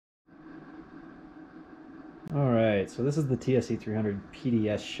Alright, so this is the TSE300R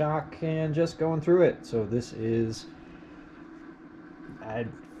PDS shock, and just going through it. So this is... I'd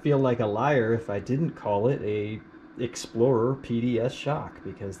feel like a liar if I didn't call it a Xplor PDS shock,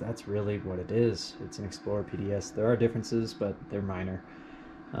 because that's really what it is. It's an Xplor PDS. There are differences, but they're minor.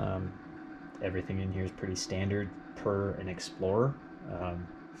 Everything in here is pretty standard per an Xplor.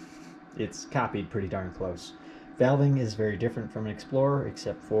 It's copied pretty darn close. Valving is very different from an Xplor,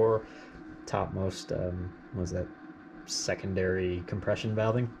 except for topmost, was that secondary compression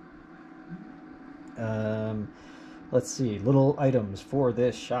valving? Let's see, little items for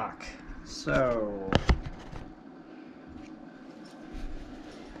this shock. So,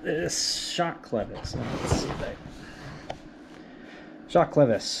 this shock clevis. Let's see that. Shock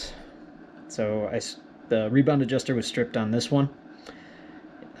clevis. So the rebound adjuster was stripped on this one.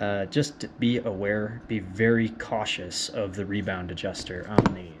 Just be aware, be very cautious of the rebound adjuster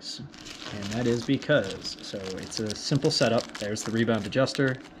on these. And that is because, so it's a simple setup. There's the rebound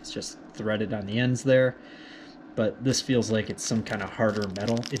adjuster. It's just threaded on the ends there. But this feels like it's some kind of harder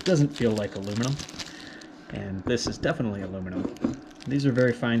metal. It doesn't feel like aluminum. And this is definitely aluminum. These are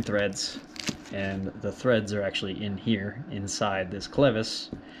very fine threads. And the threads are actually in here, inside this clevis.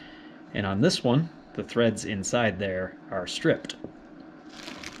 And on this one, the threads inside there are stripped.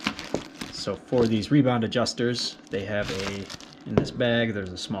 So for these rebound adjusters, they have in this bag,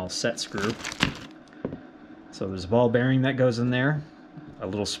 there's a small set screw. So there's a ball bearing that goes in there, a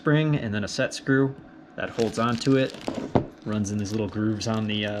little spring, and then a set screw that holds onto it, runs in these little grooves on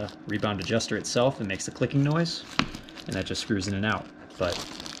the rebound adjuster itself and makes the clicking noise, and that just screws in and out. But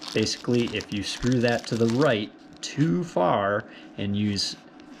basically, if you screw that to the right too far and use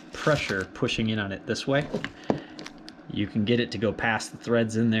pressure pushing in on it this way, you can get it to go past the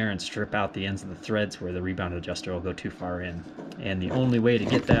threads in there and strip out the ends of the threads where the rebound adjuster will go too far in. And the only way to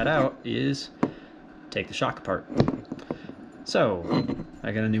get that out is take the shock apart. So,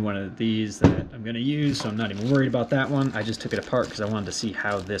 I got a new one of these that I'm going to use, so I'm not even worried about that one. I just took it apart because I wanted to see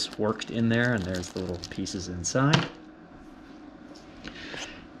how this worked in there, and there's the little pieces inside.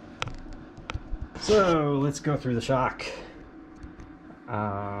 So, let's go through the shock.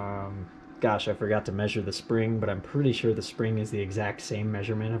 Gosh, I forgot to measure the spring, but I'm pretty sure the spring is the exact same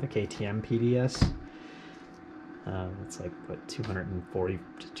measurement of a KTM PDS. It's like, what, 240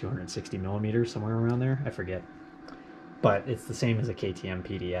 to 260 millimeters, somewhere around there? I forget. But it's the same as a KTM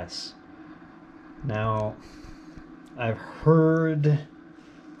PDS. Now, I've heard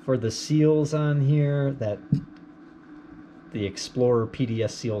for the seals on here that the Xplor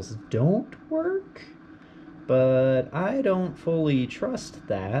PDS seals don't work, but I don't fully trust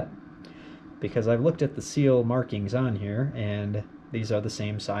that, because I've looked at the seal markings on here, and these are the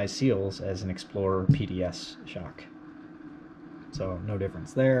same size seals as an Xplor PDS shock. So no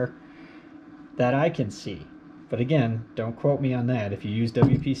difference there that I can see. But again, don't quote me on that. If you use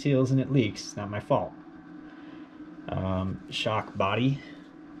WP seals and it leaks, it's not my fault. Shock body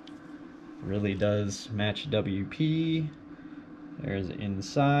really does match WP. There's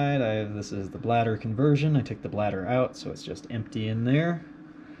inside. This is the bladder conversion. I took the bladder out, so it's just empty in there.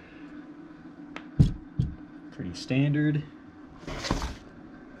 Pretty standard.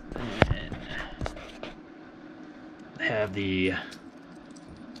 And I have the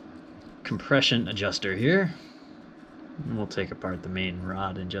compression adjuster here. And we'll take apart the main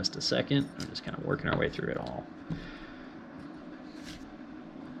rod in just a second. We're just kind of working our way through it all.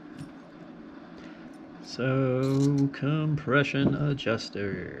 So, compression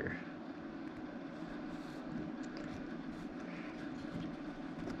adjuster.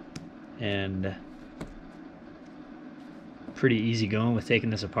 And pretty easy going with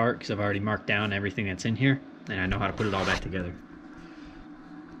taking this apart because I've already marked down everything that's in here and I know how to put it all back together.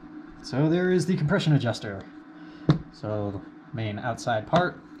 So there is the compression adjuster. So the main outside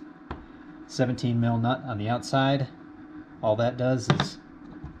part, 17 mil nut on the outside. All that does is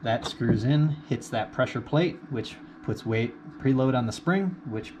that screws in, hits that pressure plate, which puts weight preload on the spring,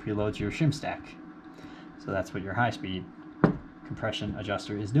 which preloads your shim stack. So that's what your high-speed compression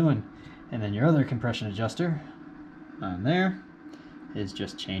adjuster is doing. And then your other compression adjuster on there is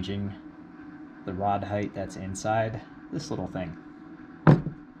just changing the rod height that's inside this little thing.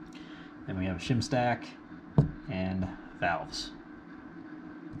 Then we have a shim stack and valves.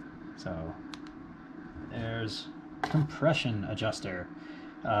 So there's compression adjuster.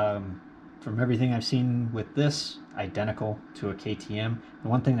 From everything I've seen with this, identical to a KTM. The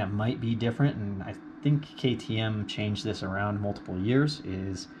one thing that might be different, and I think KTM changed this around multiple years,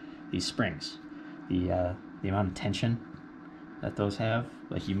 is these springs. The amount of tension that those have.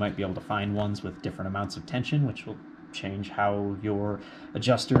 Like, you might be able to find ones with different amounts of tension, which will change how your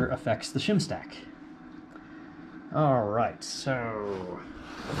adjuster affects the shim stack. All right, so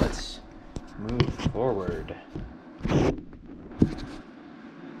let's move forward.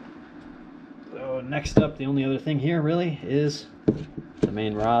 So next up, the only other thing here really is the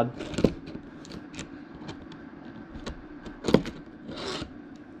main rod.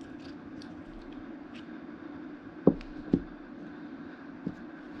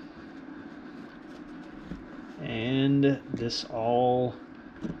 And this all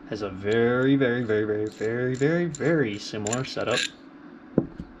has a very similar setup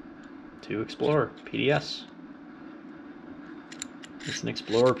to Xplor PDS. It's an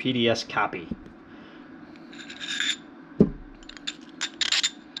Xplor PDS copy.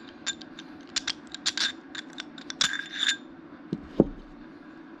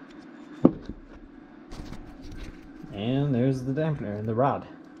 And there's the dampener and the rod.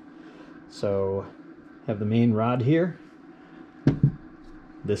 So have the main rod here.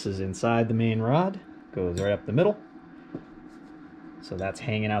 This is inside the main rod, goes right up the middle. So that's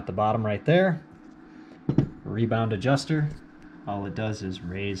hanging out the bottom right there. Rebound adjuster, all it does is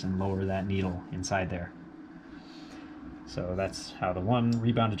raise and lower that needle inside there. So that's how the one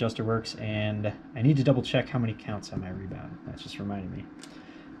rebound adjuster works, and I need to double check how many counts on my rebound. That just reminded me.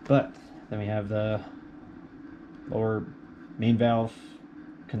 But then we have the lower main valve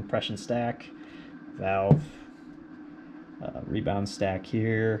compression stack, valve rebound stack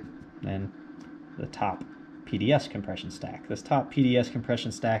here, and the top PDS compression stack. This top PDS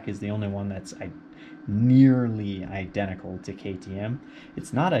compression stack is the only one that's nearly identical to KTM.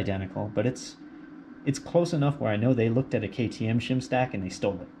 It's not identical, but it's close enough where I know they looked at a KTM shim stack and they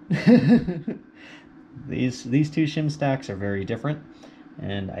stole it. These two shim stacks are very different,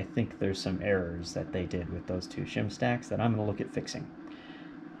 and I think there's some errors that they did with those two shim stacks that I'm going to look at fixing.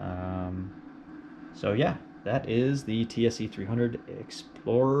 So yeah, that is the TSE300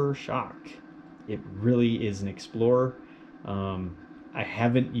 Xplor shock. It really is an Xplor. I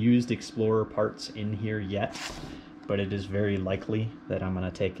haven't used Xplor parts in here yet, but it is very likely that I'm going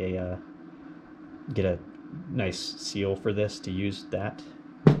to take get a nice seal for this to use that.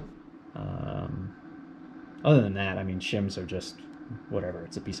 Other than that, I mean, shims are just whatever.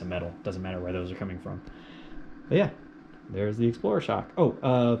 It's a piece of metal. Doesn't matter where those are coming from. But yeah, there's the Xplor shock.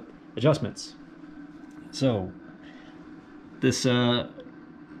 Oh, adjustments. So this the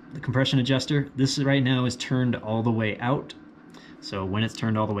compression adjuster, this right now is turned all the way out. So when it's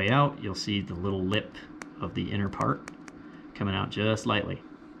turned all the way out, you'll see the little lip of the inner part coming out just lightly.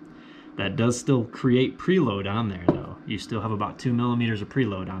 That does still create preload on there though. You still have about 2 millimeters of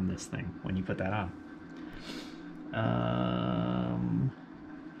preload on this thing when you put that on.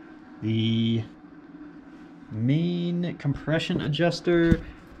 The main compression adjuster,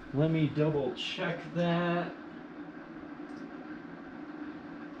 let me double check that.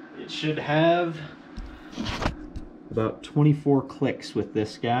 It should have about 24 clicks with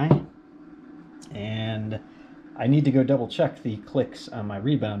this guy, and I need to go double check the clicks on my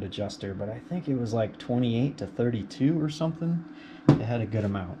rebound adjuster, but I think it was like 28 to 32 or something. It had a good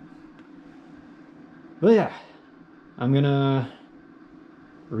amount. But yeah, I'm gonna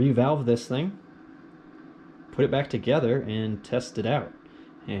revalve this thing, put it back together, and test it out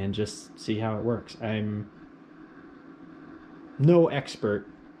and just see how it works. I'm no expert,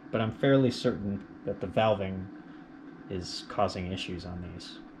 but I'm fairly certain that the valving is causing issues on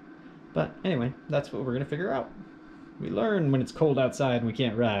these. But anyway, that's what we're gonna figure out. We learn when it's cold outside and we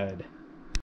can't ride.